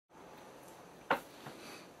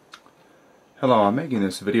Hello, I'm making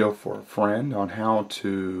this video for a friend on how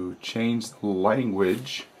to change the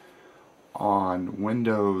language on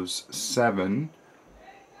Windows 7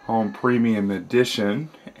 Home Premium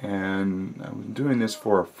Edition, and I'm doing this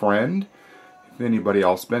for a friend. If anybody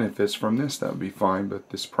else benefits from this, that would be fine,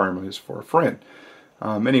 but this primarily is for a friend.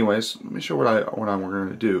 Anyways, let me show what I'm going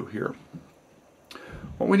to do here.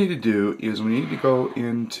 What we need to do is we need to go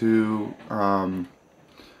into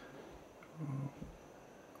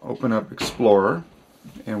open up Explorer,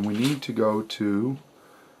 and we need to go to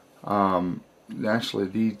actually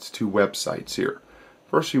these two websites here.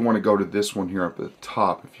 First, you want to go to this one here up at the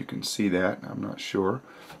top, if you can see that. I'm not sure.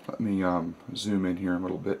 Let me zoom in here a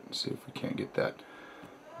little bit and see if we can't get that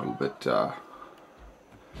a little bit.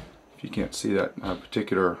 If you can't see that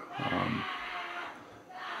particular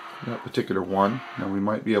one, now we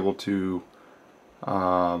might be able to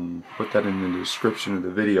put that in the description of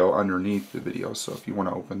the video underneath the video. So if you want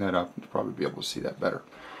to open that up, you'll probably be able to see that better.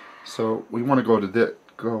 So we want to go to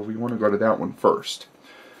that one first.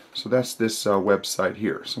 So that's this website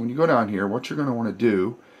here. So when you go down here, what you're going to want to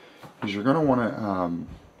do is you're going to want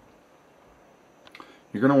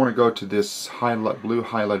to go to this blue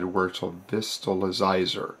highlighted word called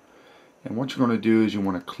Visualizer. And what you're going to do is you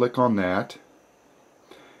want to click on that,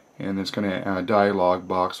 and it's going to a dialog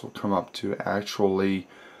box will come up to actually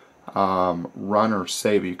run or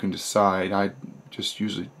save it. You can decide. I just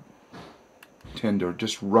usually tend to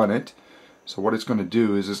just run it. So what it's going to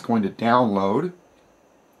do is it's going to download.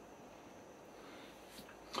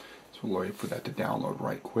 So we'll wait for that to download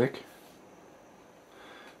right quick.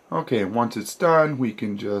 Okay, once it's done, we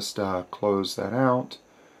can just close that out,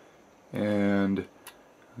 and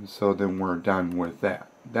so then we're done with that.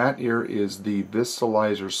 That here is the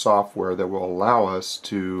Visualizer software that will allow us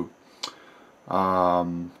to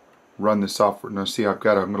run the software. Now see, I've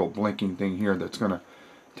got a little blinking thing here that's going to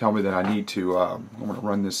tell me that I need to, I'm going to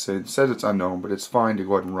run this. It says it's unknown, but it's fine to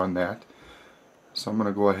go ahead and run that. So I'm going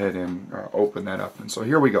to go ahead and open that up. And so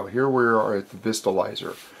here we go. Here we are at the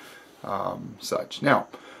Visualizer such. Now,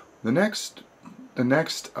 the next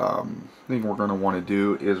thing we're going to want to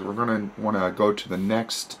do is we're going to want to go to the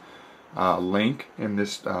next link in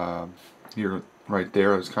this here right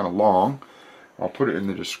there. It's kind of long. I'll put it in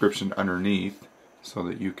the description underneath so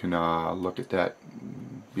that you can look at that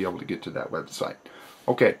and be able to get to that website.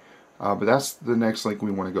 Okay, but that's the next link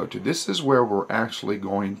we want to go to. This is where we're actually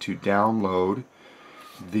going to download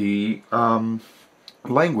the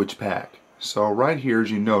language pack. So right here,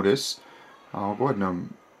 as you notice, I'll go ahead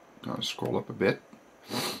and scroll up a bit.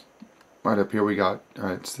 Right up here we got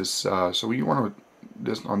it's this. So you want to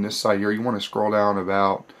on this side here, you want to scroll down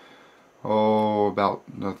about a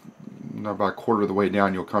quarter of the way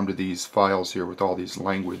down. You'll come to these files here with all these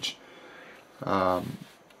language by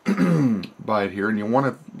it here, and you want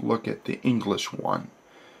to look at the English one,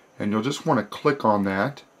 and you'll just want to click on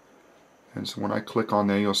that. And so when I click on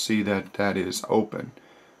there, you'll see that that is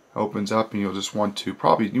opens up, and you'll just want to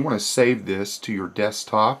you want to save this to your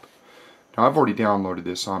desktop. Now I've already downloaded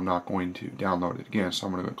this, so I'm not going to download it again, so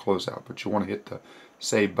I'm going to close out, but you want to hit the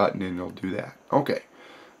save button and it'll do that. Okay,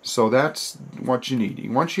 so that's what you need.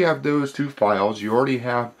 Once you have those two files, you already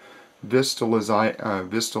have Visualizer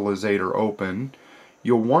open.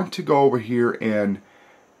 You'll want to go over here and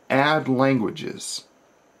add languages.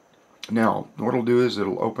 Now what it'll do is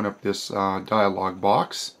it'll open up this dialog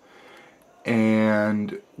box,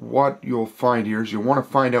 and what you'll find here is you'll want to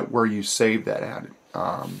find out where you save that at.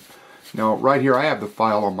 Now right here I have the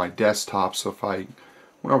file on my desktop, so if I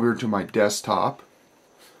went over here to my desktop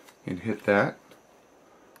and hit that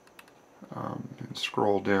and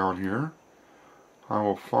scroll down here, I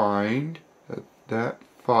will find that that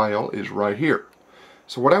file is right here.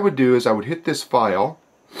 So what I would do is I would hit this file,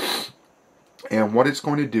 and what it's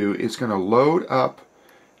going to do is going to load up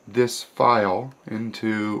this file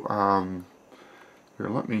into here.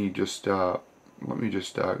 Let me just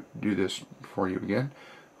do this for you again.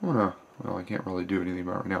 Well, I can't really do anything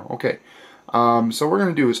about it right now. Okay, so what we're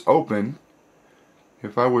going to do is open.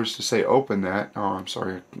 If I was to say open that,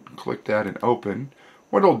 click that and open.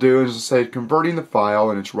 What it'll do is say converting the file,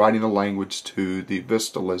 and it's writing the language to the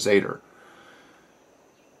Visualizer.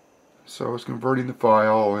 So it's converting the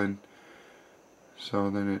file, and so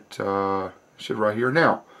then it should right here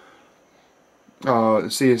now.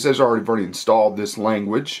 See, it says already installed this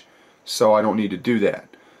language, so I don't need to do that.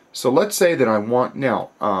 So let's say that I want now,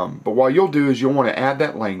 but what you'll do is you'll want to add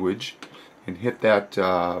that language and hit that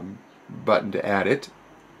button to add it,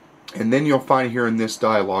 and then you'll find here in this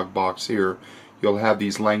dialog box here you'll have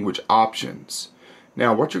these language options.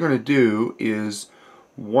 Now what you're going to do is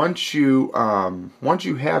once you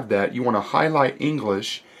have that, you want to highlight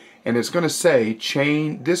English and it's going to say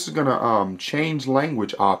change. This is going to change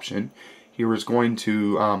language option. Here is going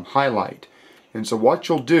to highlight, and so what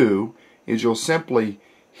you'll do is you'll simply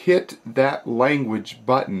hit that language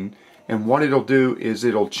button, and what it'll do is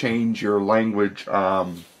it'll change your language.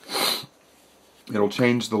 It'll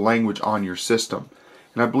change the language on your system.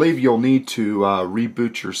 And I believe you'll need to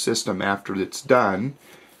reboot your system after it's done,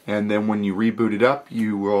 and then when you reboot it up,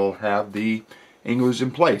 you will have the English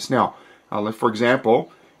in place. Now, for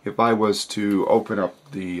example, if I was to open up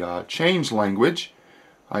the change language,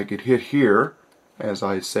 I could hit here. As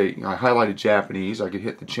I say, I highlighted Japanese. I could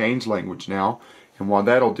hit the change language now, and what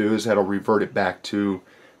that'll do is that'll revert it back to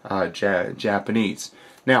Japanese.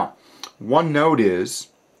 Now, one note is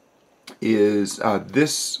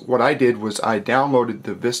this, what I did was I downloaded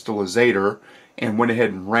the Visualizator and went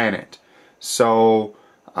ahead and ran it. So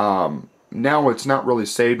now it's not really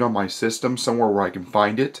saved on my system somewhere where I can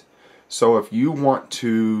find it. So if you want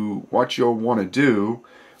to, what you'll want to do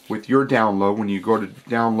with your download, when you go to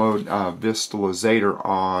download Visualizator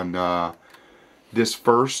on this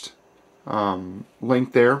first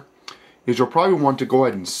link there, is you'll probably want to go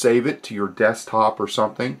ahead and save it to your desktop or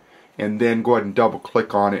something, and then go ahead and double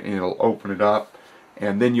click on it and it'll open it up,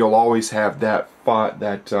 and then you'll always have that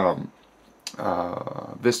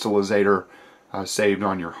Visualizator saved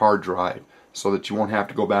on your hard drive, so that you won't have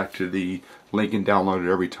to go back to the link and download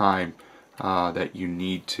it every time that you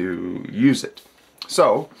need to use it.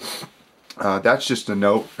 So that's just a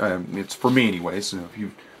note. It's for me anyway, so if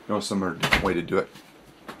you know some other way to do it,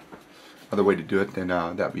 then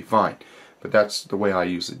that'd be fine. But that's the way I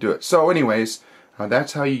usually do it. So anyways,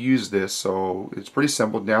 that's how you use this. So it's pretty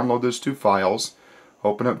simple. Download those two files,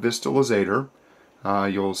 open up Visualizator.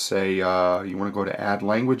 You'll say you want to go to Add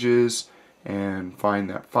Languages and find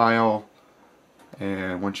that file.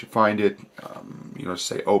 And once you find it,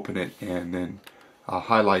 say open it, and then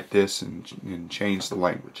highlight this and change the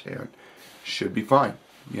language, and should be fine.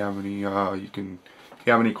 If you have any, if you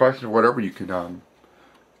have any questions or whatever, you can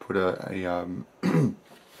put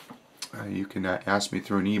you can ask me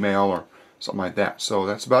through an email or something like that. So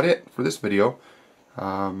that's about it for this video.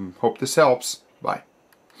 Hope this helps. Bye.